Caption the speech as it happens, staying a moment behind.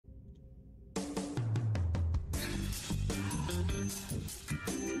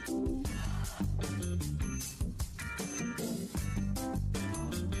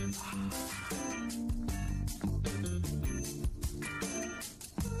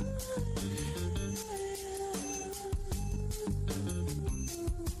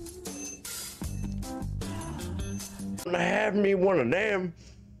Have me one of them.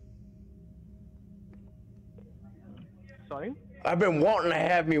 Sorry? I've been wanting to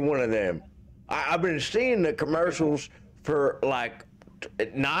have me one of them. I've been seeing the commercials for like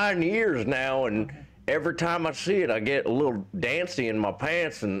 9 years now, and every time I see it, I get a little dancy in my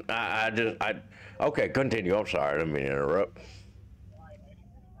pants, and okay, continue. I'm sorry, I didn't mean to interrupt.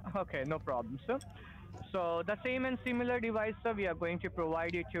 Okay, no problem, sir. So the same and similar device, sir, we are going to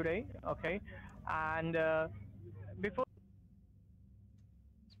provide you today, okay? And before...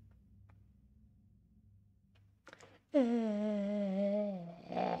 I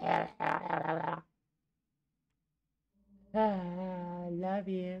love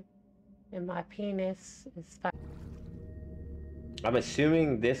you. And my penis is fine. I'm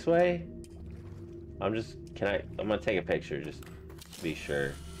assuming this way. I'm gonna take a picture just to be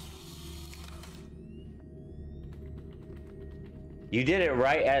sure. You did it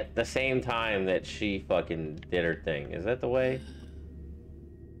right at the same time that she fucking did her thing. Is that the way?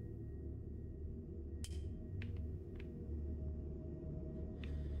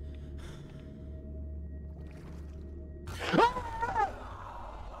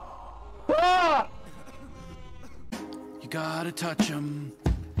 You gotta touch 'em,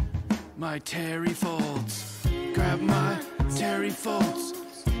 my terry folds. Grab my terry folds,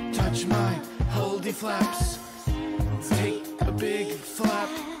 touch my holdy flaps. Take a big flap,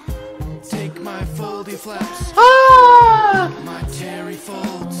 take my foldy flaps. My terry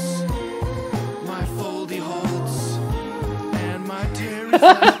folds, my foldy holds, and my terry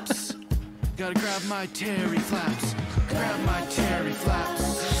flaps. Gotta grab my terry flaps, grab my terry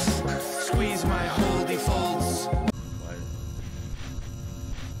flaps. Squeeze my holdy folds.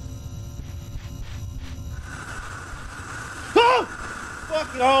 Oh!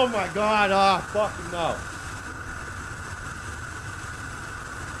 Fucking, oh my god, oh, fucking no.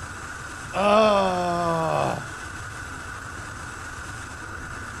 Oh.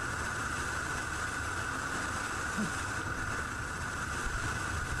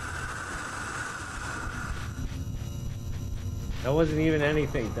 That wasn't even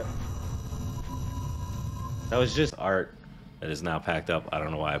anything. That was just art that is now packed up. I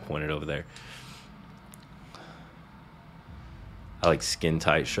don't know why I pointed over there. I like skin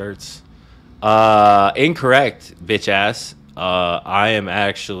tight shirts. Incorrect, bitch ass. I am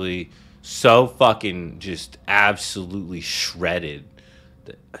actually so fucking just absolutely shredded.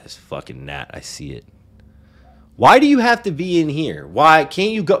 This fucking gnat, I see it. Why do you have to be in here? Why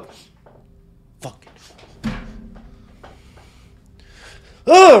can't you go? Fucking.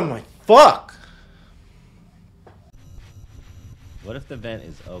 Oh my fuck. What if the vent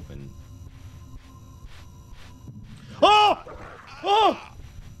is open? Oh! Oh!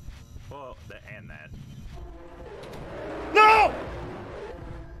 Well, and that. No!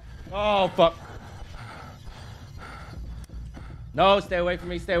 Oh, fuck. No, stay away from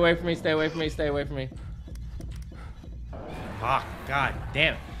me, stay away from me, stay away from me, stay away from me. Fuck, god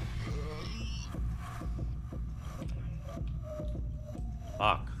damn it.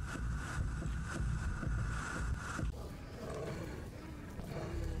 Fuck.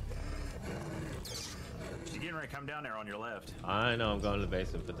 She's getting ready to come down there on your left. I know, I'm going to the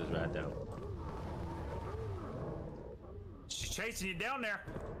basement, put this rat down. She's chasing you down there.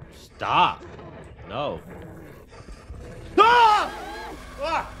 Stop. No. Ah!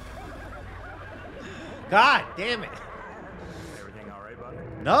 Ah! God damn it. Everything all right, bud?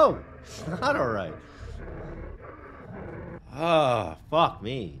 No, it's not all right. Oh, fuck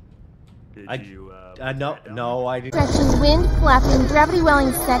me. Did you, no, I didn't. Stretching wind, flapping, gravity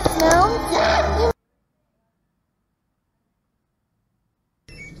welling sex no.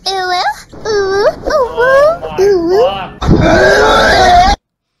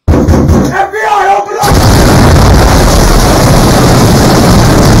 FBI, open up!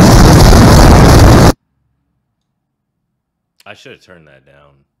 I should have turned that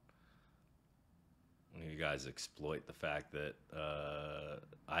down. You guys exploit the fact that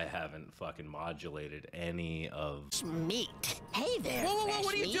I haven't fucking modulated any of meat. Hey there, Whoa,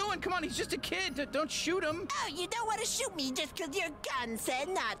 what are you doing? Come on, he's just a kid. Don't shoot him. Oh, you don't want to shoot me just because your gun said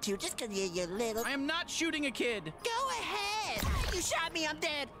not to, just because you're little. I am not shooting a kid. Go ahead. You shot me, I'm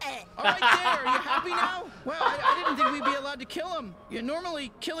dead. All right, there. Are you happy now? Well, I didn't think we'd be allowed to kill him. Yeah,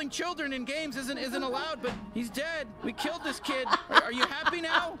 normally, killing children in games isn't allowed, but he's dead. We killed this kid. Are you happy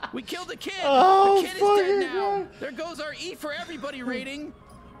now? We killed a kid. Oh, the kid is dead now. God. There goes our E for everybody rating.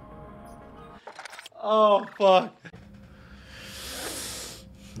 Oh, fuck.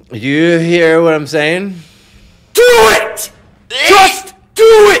 You hear what I'm saying? Do it! Just do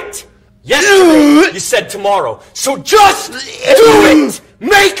it! Yesterday, you said tomorrow. So just do it!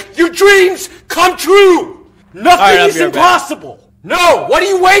 Make your dreams come true! Nothing is impossible! No, what are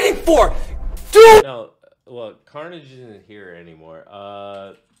you waiting for? Do it! No, well, Carnage isn't here anymore.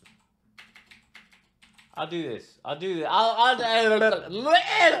 I'll do this. I'll do this. Hi,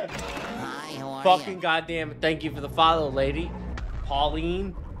 how are Fucking you? goddamn it. Thank you for the follow, lady.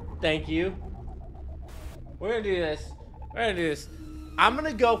 Pauline, thank you. We're gonna do this. We're gonna do this. I'm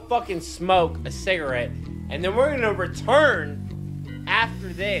gonna go fucking smoke a cigarette, and then we're gonna return after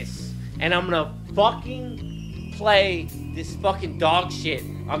this, and I'm gonna fucking play this fucking dog shit.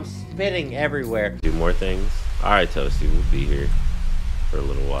 I'm spitting everywhere. Do more things. All right, Toasty, we'll be here for a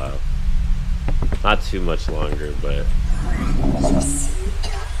little while. Not too much longer, but.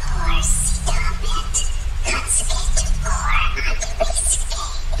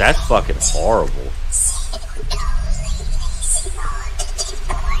 That's fucking horrible.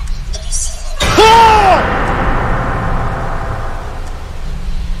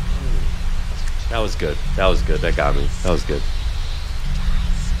 That was good. That was good. That got me. That was good.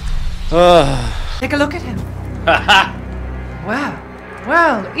 Take a look at him. Well,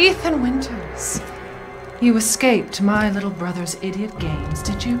 well, Ethan Winters. You escaped my little brother's idiot games,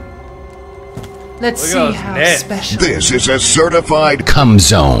 did you? Let's see how special. This is a certified cum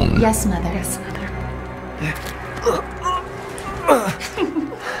zone. Yes, Mother. Yes, Mother.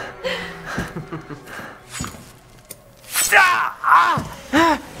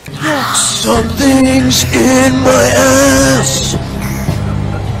 Something's in my ass.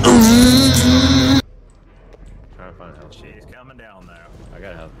 Trying to find help. She's coming down there. I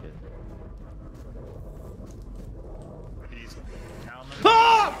gotta help kid. He's coming.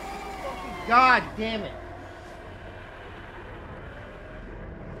 Oh! God damn it.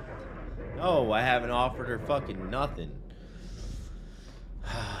 No, I haven't offered her fucking nothing.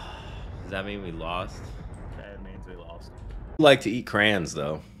 Does that mean we lost? That means we lost. We like to eat crayons,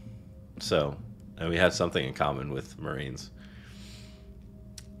 though. So, and we have something in common with Marines.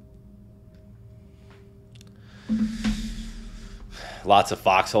 Lots of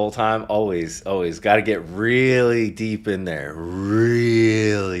foxhole time. Always, always. Got to get really deep in there.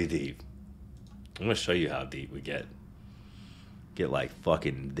 Really deep. I'm going to show you how deep we get. Get like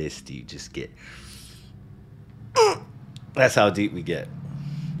fucking this deep. Just get... That's how deep we get.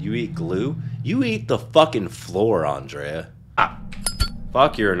 You eat glue? You eat the fucking floor, Andrea. Ah.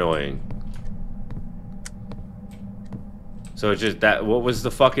 Fuck, you're annoying. So it's just that... What was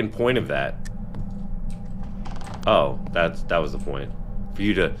the fucking point of that? Oh, that was the point. For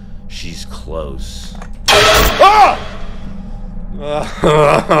you to... She's close. Oh!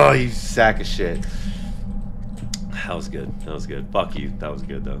 Oh, you sack of shit. That was good. That was good. Fuck you. That was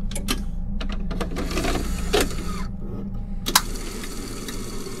good, though.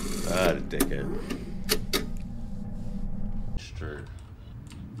 Ah, the dickhead. Sure.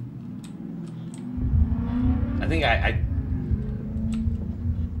 I think I...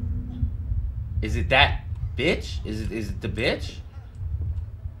 Is it that bitch? Is it the bitch?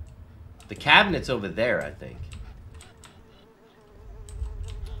 The cabinet's over there, I think.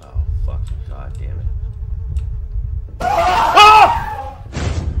 Oh, fucking god damn it. Ah!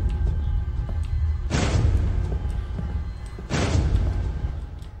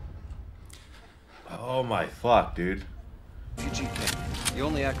 Oh my fuck, dude. GGK, you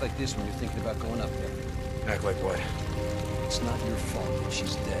only act like this when you're thinking about going up there. Act like what? It's not your fault that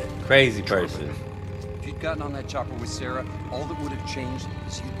she's dead. Crazy person. If you'd gotten on that chopper with Sarah, all that would have changed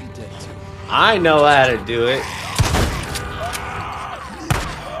is you'd be dead too. I know how to do it.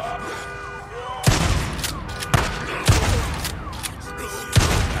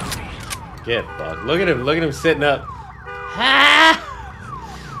 Get fucked. Look at him sitting up. Ha!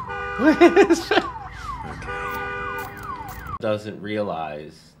 Doesn't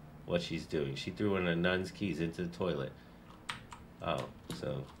realize what she's doing. She threw in a nun's keys into the toilet. Oh,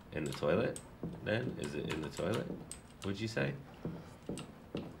 so in the toilet then? Is it in the toilet? Would you say?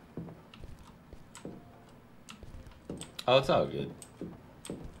 Oh, it's all good.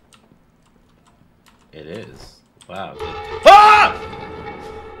 It is. Wow. Good. Ah!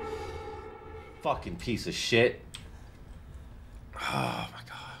 Fucking piece of shit. Oh my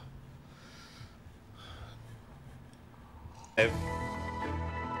god.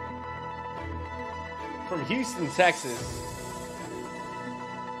 From Houston, Texas.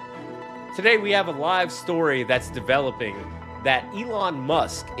 Today we have a live story that's developing that Elon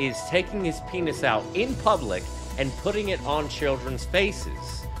Musk is taking his penis out in public and putting it on children's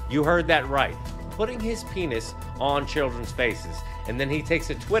faces. You heard that right. Putting his penis on children's faces. And then he takes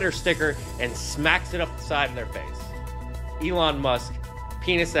a Twitter sticker and smacks it up the side of their face. Elon Musk,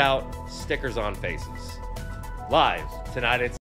 penis out, stickers on faces. Live tonight at